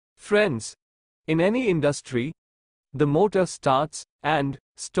Friends, in any industry, the motor starts and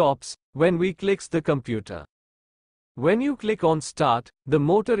stops when we clicks the computer. When you click on start, the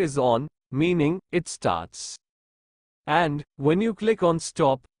motor is on, meaning it starts. And when you click on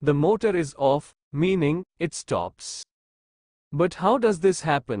stop, the motor is off, meaning it stops. But how does this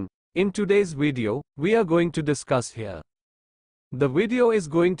happen? In today's video, we are going to discuss here. The video is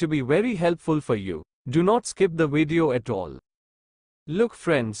going to be very helpful for you. Do not skip the video at all. Look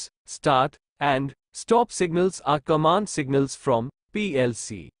friends, start and stop signals are command signals from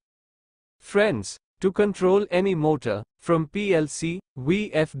PLC. Friends, to control any motor from PLC,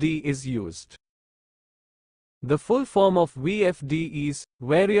 VFD is used. The full form of VFD is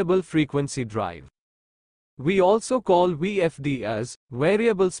Variable Frequency Drive. We also call VFD as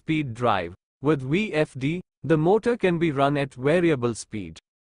Variable Speed Drive. With VFD, the motor can be run at variable speed,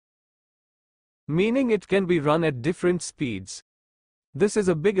 meaning it can be run at different speeds. This is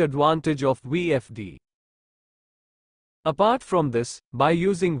a big advantage of VFD. Apart from this, by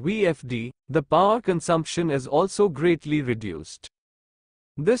using VFD, the power consumption is also greatly reduced.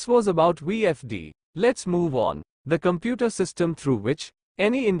 This was about VFD. Let's move on. The computer system through which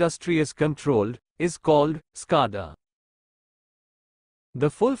any industry is controlled is called SCADA. The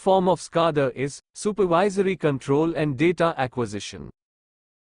full form of SCADA is Supervisory Control and Data Acquisition.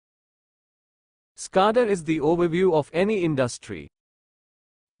 SCADA is the overview of any industry.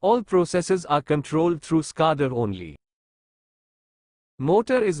 All processes are controlled through SCADA only.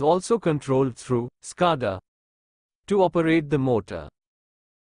 Motor is also controlled through SCADA. To operate the motor,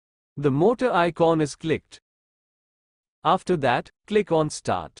 the motor icon is clicked. After that, click on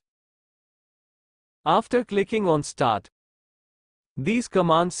Start. After clicking on Start, these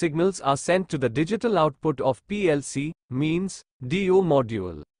command signals are sent to the digital output of PLC, means DO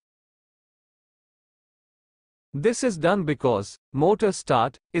module. This is done because motor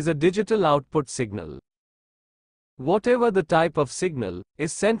start is a digital output signal. Whatever the type of signal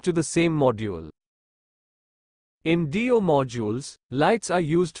is sent to the same module. In DO modules, lights are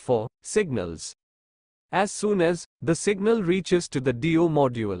used for signals. As soon as the signal reaches to the DO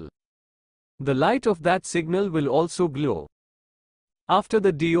module, the light of that signal will also glow. After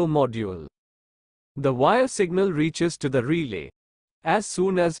the DO module, the wire signal reaches to the relay. As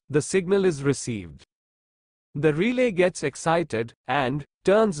soon as the signal is received, the relay gets excited and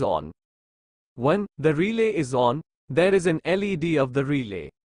turns on. When the relay is on, there is an LED of the relay.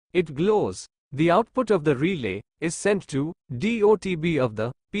 It glows. The output of the relay is sent to DOTB of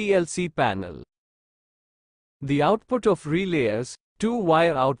the PLC panel. The output of relay is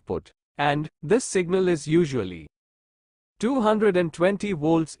 2-wire output, and this signal is usually 220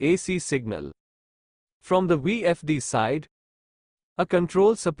 volts AC signal. From the VFD side, a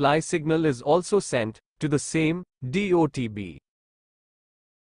control supply signal is also sent to the same DOTB.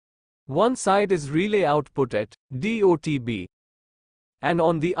 One side is relay output at DOTB, and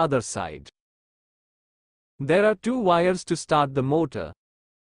on the other side, there are 2 wires to start the motor.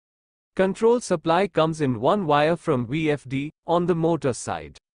 Control supply comes in 1 wire from VFD on the motor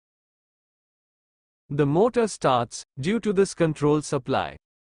side. The motor starts due to this control supply.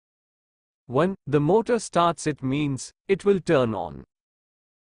 When the motor starts, it means it will turn on.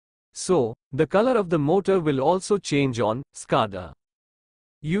 So, the color of the motor will also change on SCADA.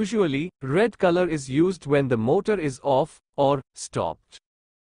 Usually, red color is used when the motor is off or stopped.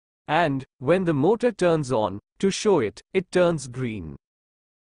 And when the motor turns on, to show it, it turns green.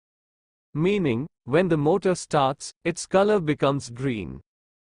 Meaning, when the motor starts, its color becomes green.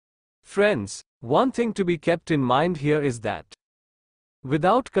 Friends, one thing to be kept in mind here is that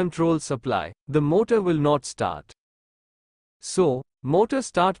without control supply, the motor will not start. So, motor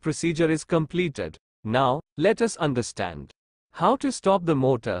start procedure is completed. Now, let us understand how to stop the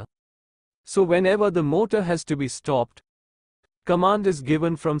motor. So whenever the motor has to be stopped, command is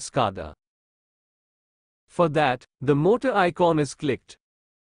given from SCADA. For that, the motor icon is clicked.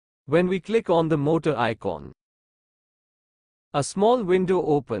 When we click on the motor icon, a small window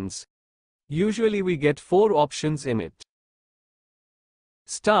opens. Usually we get 4 options in it: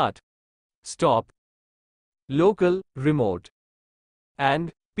 Start, Stop, Local, Remote,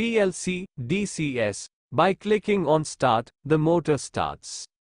 and PLC, DCS. By clicking on Start, the motor starts.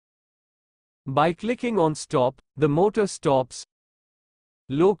 By clicking on Stop, the motor stops.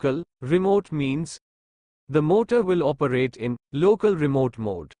 Local, Remote means the motor will operate in local remote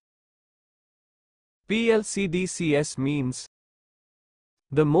mode. PLC DCS means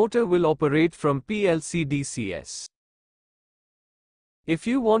the motor will operate from PLC DCS. If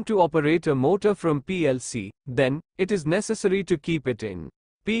you want to operate a motor from PLC, then it is necessary to keep it in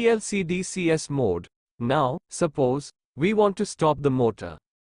PLC DCS mode. Now, suppose we want to stop the motor.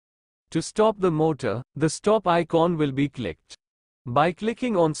 To stop the motor, the stop icon will be clicked. By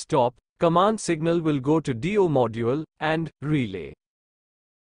clicking on stop, command signal will go to DO module and relay.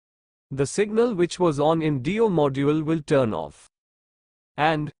 The signal which was on in DO module will turn off.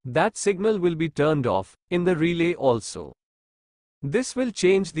 And that signal will be turned off in the relay also. This will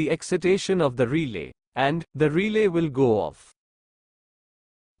change the excitation of the relay, and the relay will go off.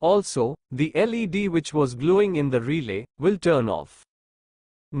 Also, the LED which was glowing in the relay will turn off.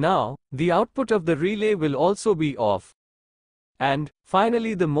 Now, the output of the relay will also be off. And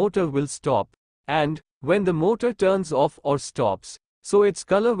finally the motor will stop, and when the motor turns off or stops, so its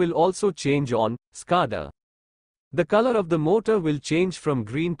color will also change on SCADA. The color of the motor will change from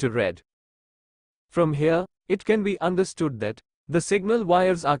green to red. From here, it can be understood that the signal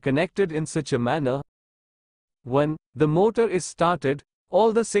wires are connected in such a manner. When the motor is started,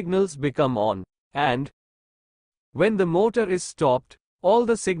 all the signals become on, and when the motor is stopped, all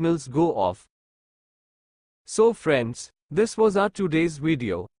the signals go off. So friends, this was our today's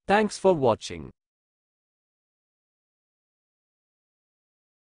video. Thanks for watching.